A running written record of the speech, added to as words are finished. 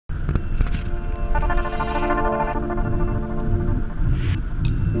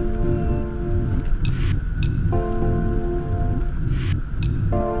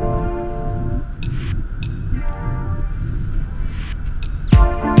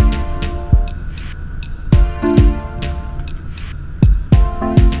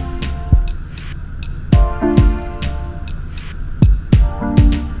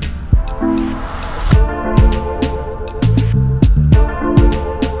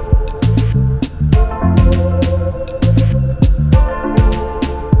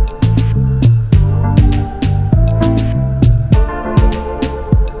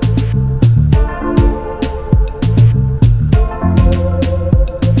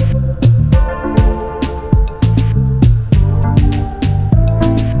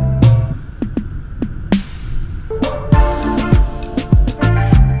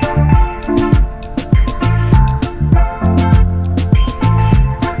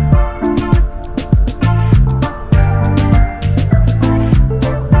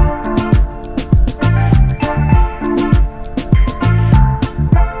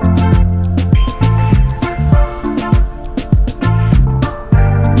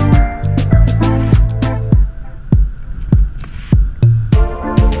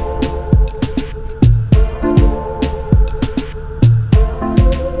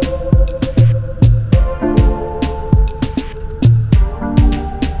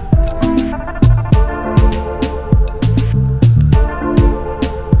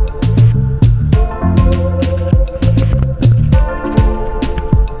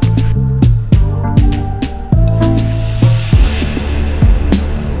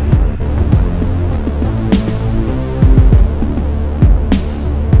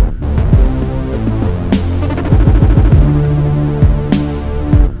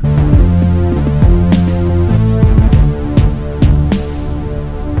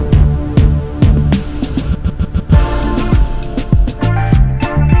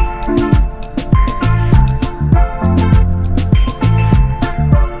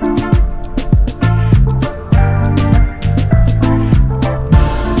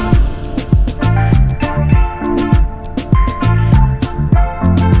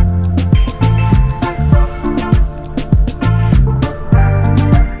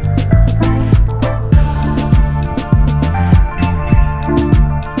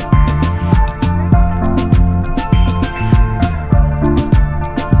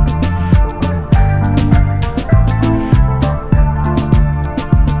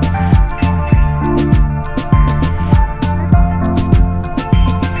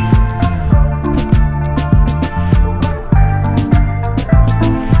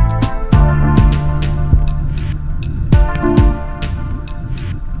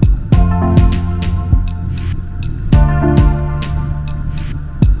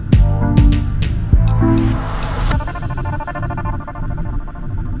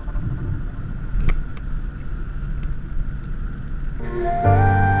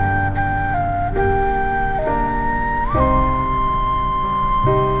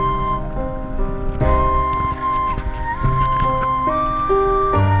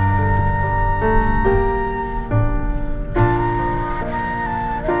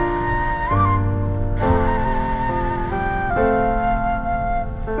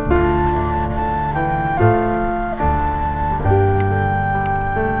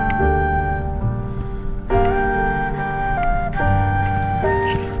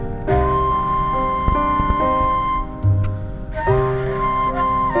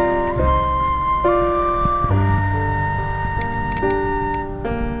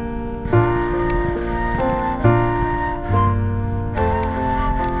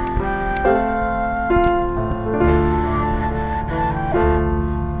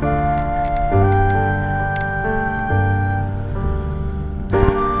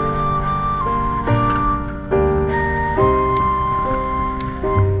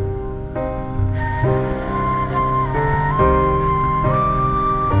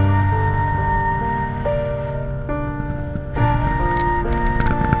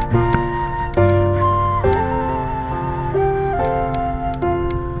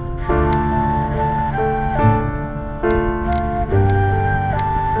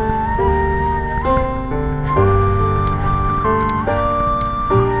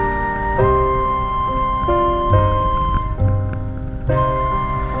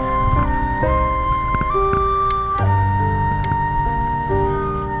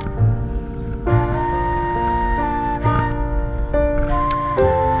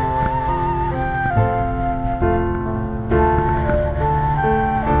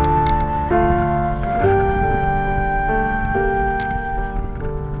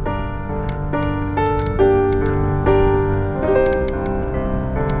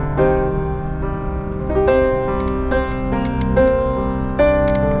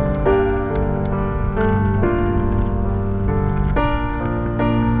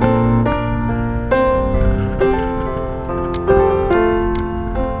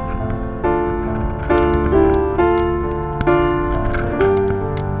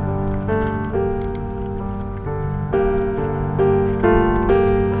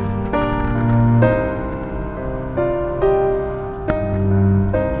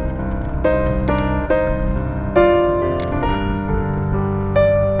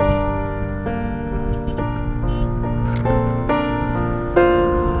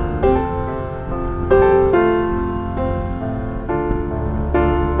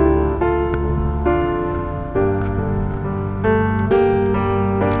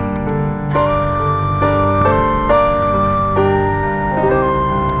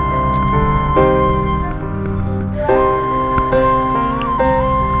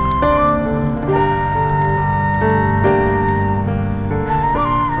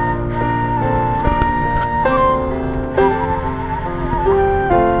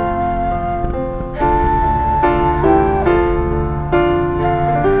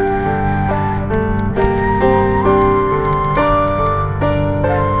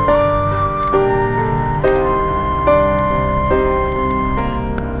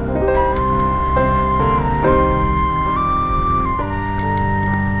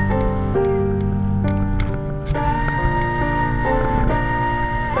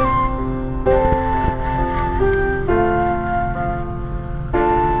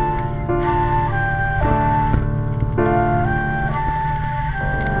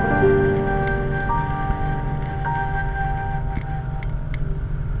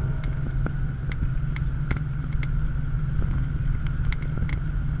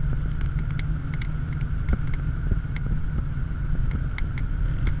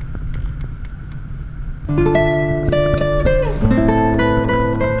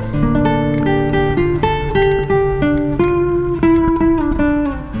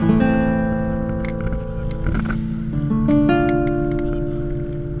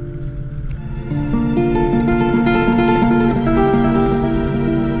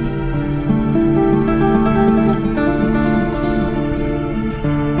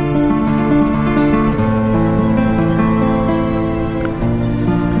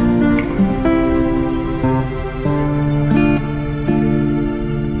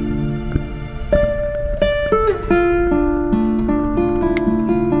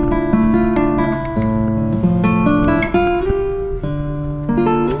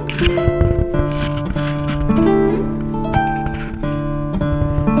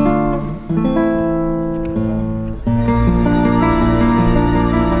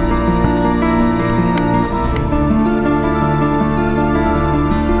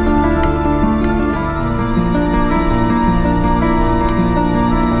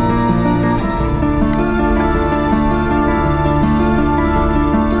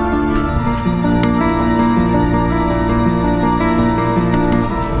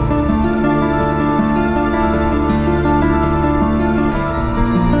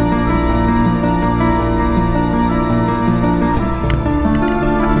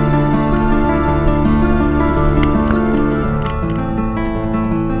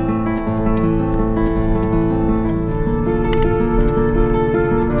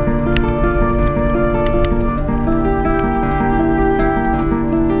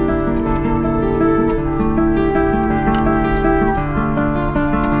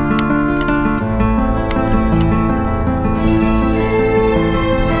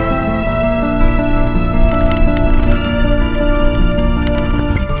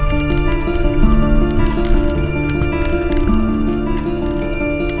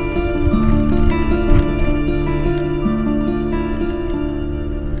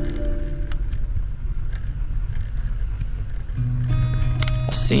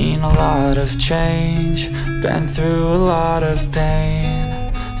I've seen a lot of change, been through a lot of pain.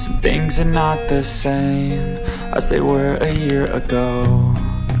 Some things are not the same as they were a year ago,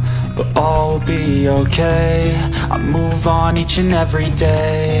 but all will be okay. I move on each and every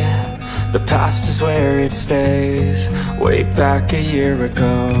day. The past is where it stays, way back a year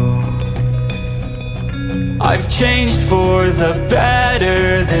ago. I've changed for the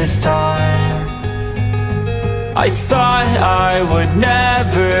better this time. I thought I would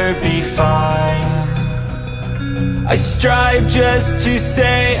never be fine. I strive just to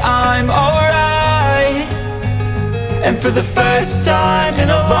say I'm alright, and for the first time in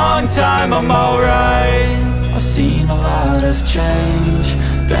a long time I'm alright. I've seen a lot of change,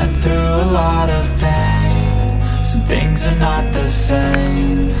 been through a lot of pain. Some things are not the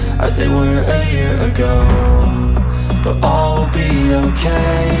same as they were a year ago, but all will be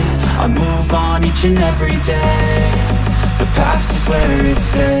okay. I move on each and every day. The past is where it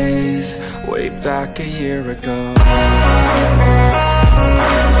stays, way back a year ago.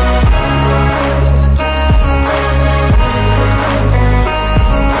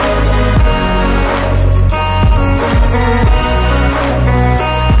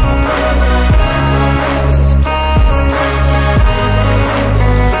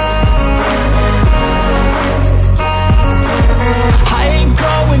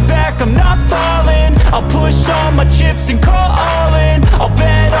 I'm not falling, I'll push all my chips and call all in. I'll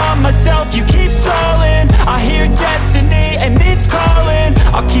bet on myself, you keep stalling. I hear destiny and it's calling.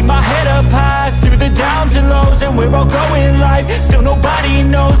 I'll keep my head up high through the downs and lows, and we're all going life. Still nobody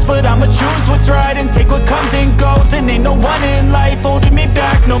knows, but I'ma choose what's right and take what comes and goes. And ain't no one in life holding me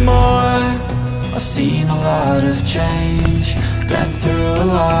back no more. I've seen a lot of change, been through a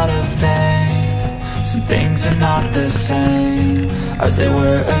lot of pain. Some things are not the same as they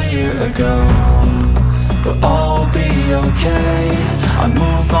were a year ago, but all will be okay. I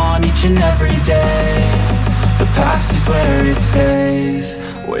move on each and every day. The past is where it stays,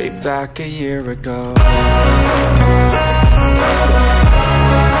 way back a year ago.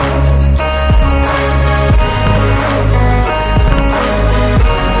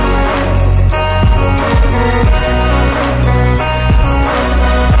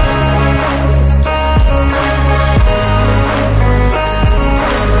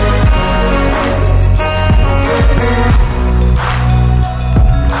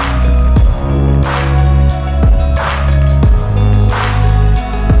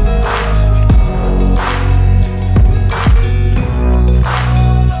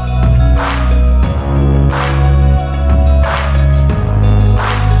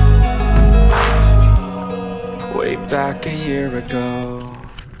 Back a year ago.